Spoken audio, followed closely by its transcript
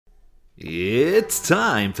It's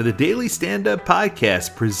time for the Daily Stand Up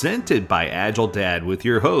Podcast presented by Agile Dad with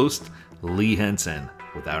your host, Lee Henson.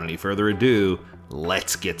 Without any further ado,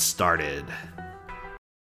 let's get started.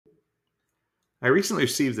 I recently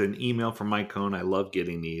received an email from Mike Cohn. I love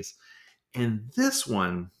getting these. And this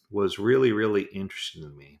one was really interesting to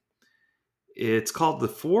me. It's called The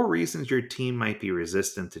 4 Reasons Your Team Might Be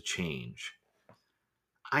Resistant to Change.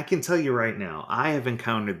 I can tell you right now, I have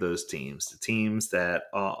encountered those teams, the teams that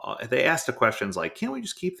they ask the questions like, "Can't we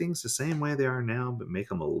just keep things the same way they are now, but make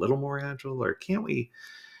them a little more agile?" Or can't we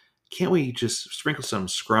just sprinkle some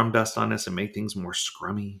Scrum dust on this and make things more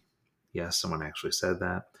Scrummy? Yes, someone actually said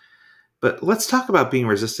that. But let's talk about being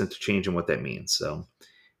resistant to change and what that means. So,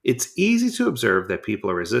 it's easy to observe that people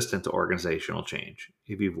are resistant to organizational change.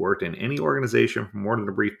 If you've worked in any organization for more than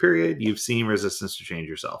a brief period, you've seen resistance to change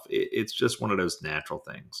yourself. It's just one of those natural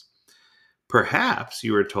things. Perhaps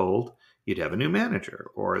you were told you'd have a new manager,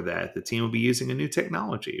 or that the team would be using a new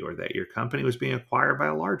technology, or that your company was being acquired by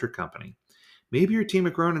a larger company. Maybe your team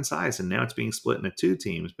had grown in size and now it's being split into 2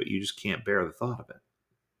 teams, but you just can't bear the thought of it.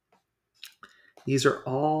 These are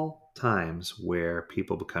all times where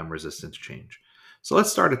people become resistant to change. So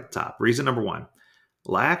let's start at the top. Reason number 1,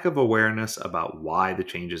 lack of awareness about why the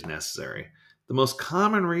change is necessary. The most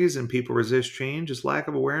common reason people resist change is lack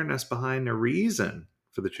of awareness behind the reason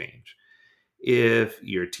for the change. If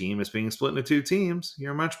your team is being split into 2 teams,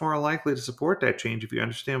 you're much more likely to support that change if you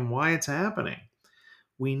understand why it's happening.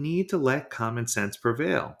 We need to let common sense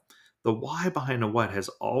prevail. The why behind the what has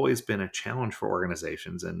always been a challenge for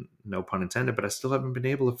organizations, and no pun intended, but I still haven't been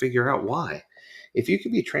able to figure out why. If you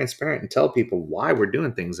can be transparent and tell people why we're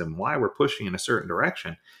doing things and why we're pushing in a certain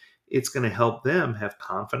direction, it's going to help them have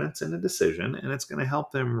confidence in a decision, and it's going to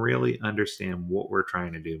help them really understand what we're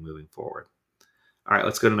trying to do moving forward. All right,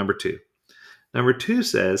 let's go to number 2. Number 2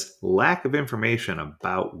 says lack of information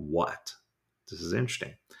about what. This is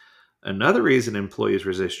interesting. Another reason employees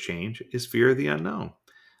resist change is fear of the unknown.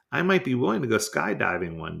 I might be willing to go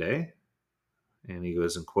skydiving one day. And he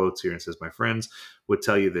goes in quotes here and says, "My friends would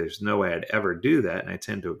tell you there's no way I'd ever do that." And I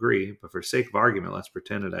tend to agree. But for sake of argument, let's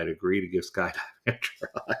pretend that I'd agree to give skydiving a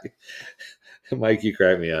try. Mike, you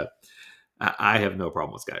crack me up. I have no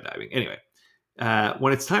problem with skydiving. Anyway,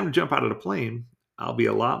 when it's time to jump out of the plane, I'll be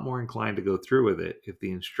a lot more inclined to go through with it if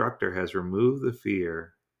the instructor has removed the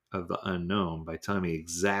fear of the unknown by telling me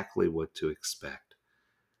exactly what to expect.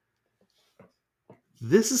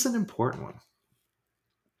 This is an important one.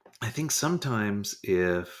 I think sometimes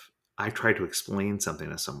if I try to explain something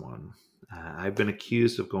to someone, I've been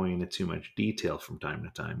accused of going into too much detail from time to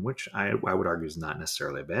time, which I would argue is not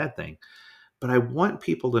necessarily a bad thing. But I want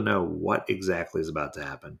people to know what exactly is about to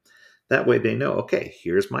happen. That way they know, okay,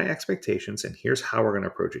 here's my expectations and here's how we're going to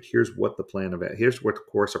approach it. Here's what here's what the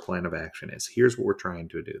course or plan of action is. Here's what we're trying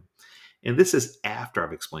to do. And this is after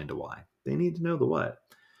I've explained the why. They need to know the what.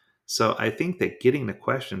 So I think that getting the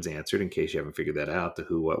questions answered, in case you haven't figured that out, the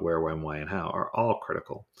who, what, where, when, why, and how, are all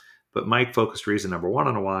critical. But Mike focused reason number 1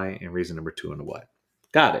 on the why and reason number 2 on the what.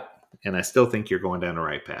 Got it. And I still think you're going down the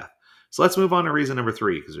right path. So let's move on to reason number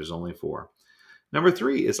 3, because there's only 4. Number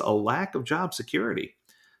 3 is a lack of job security.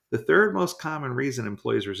 The third most common reason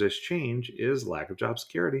employees resist change is lack of job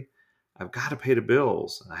security. I've got to pay the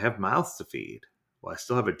bills. I have mouths to feed. Will I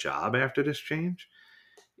still have a job after this change?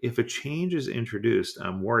 If a change is introduced,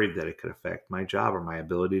 I'm worried that it could affect my job or my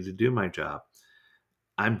ability to do my job.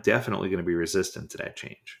 I'm definitely going to be resistant to that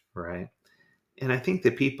change, right? And I think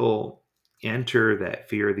that people enter that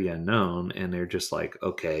fear of the unknown and they're just like,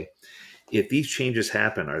 okay, if these changes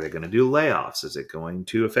happen, are they going to do layoffs? Is it going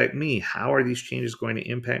to affect me? How are these changes going to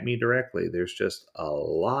impact me directly? There's just a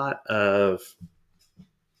lot of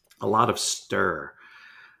stir,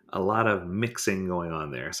 a lot of mixing going on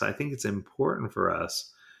there. So I think it's important for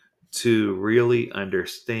us to really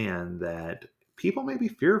understand that people may be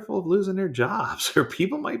fearful of losing their jobs, or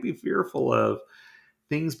people might be fearful of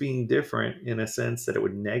things being different in a sense that it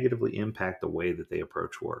would negatively impact the way that they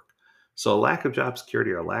approach work. So a lack of job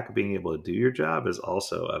security or a lack of being able to do your job is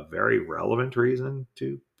also a very relevant reason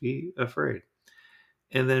to be afraid.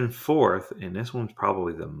 And then 4th, and this one's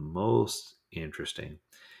probably the most interesting,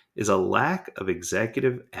 is a lack of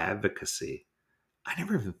executive advocacy. I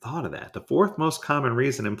never even thought of that. The 4th most common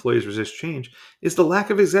reason employees resist change is the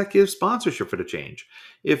lack of executive sponsorship for the change.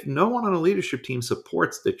 If no one on a leadership team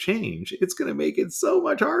supports the change, it's going to make it so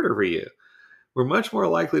much harder for you. We're much more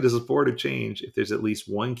likely to support a change if there's at least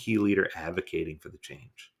one key leader advocating for the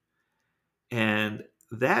change. And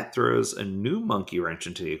that throws a new monkey wrench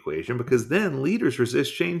into the equation, because then leaders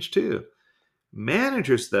resist change too.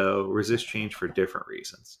 Managers, though, resist change for different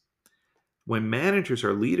reasons. When managers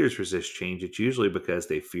or leaders resist change, it's usually because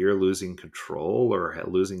they fear losing control or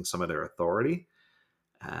losing some of their authority.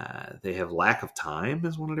 They have lack of time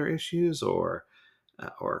as one of their issues, or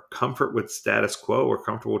comfort with status quo, or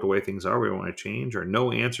comfortable with the way things are. We don't want to change, or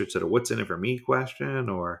no answer to the "what's in it for me" question,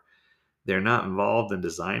 or they're not involved in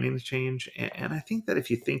designing the change. And I think that if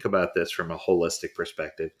you think about this from a holistic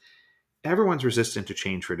perspective, everyone's resistant to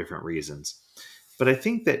change for different reasons. But I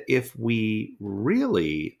think that if we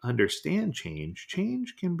really understand change,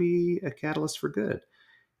 change can be a catalyst for good.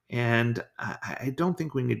 And I don't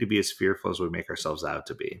think we need to be as fearful as we make ourselves out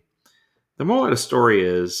to be. The moral of the story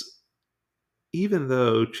is, even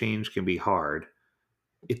though change can be hard,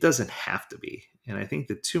 it doesn't have to be. And I think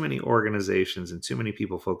that too many organizations and too many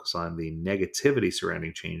people focus on the negativity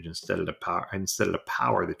surrounding change instead of the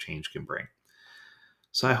power that change can bring.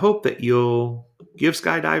 So I hope that you'll give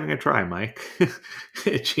skydiving a try, Mike.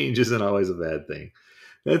 Change isn't always a bad thing.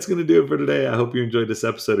 That's going to do it for today. I hope you enjoyed this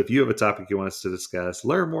episode. If you have a topic you want us to discuss,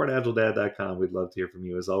 learn more at agiledad.com. We'd love to hear from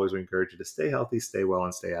you. As always, we encourage you to stay healthy, stay well,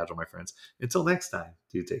 and stay agile, my friends. Until next time,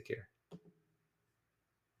 do take care.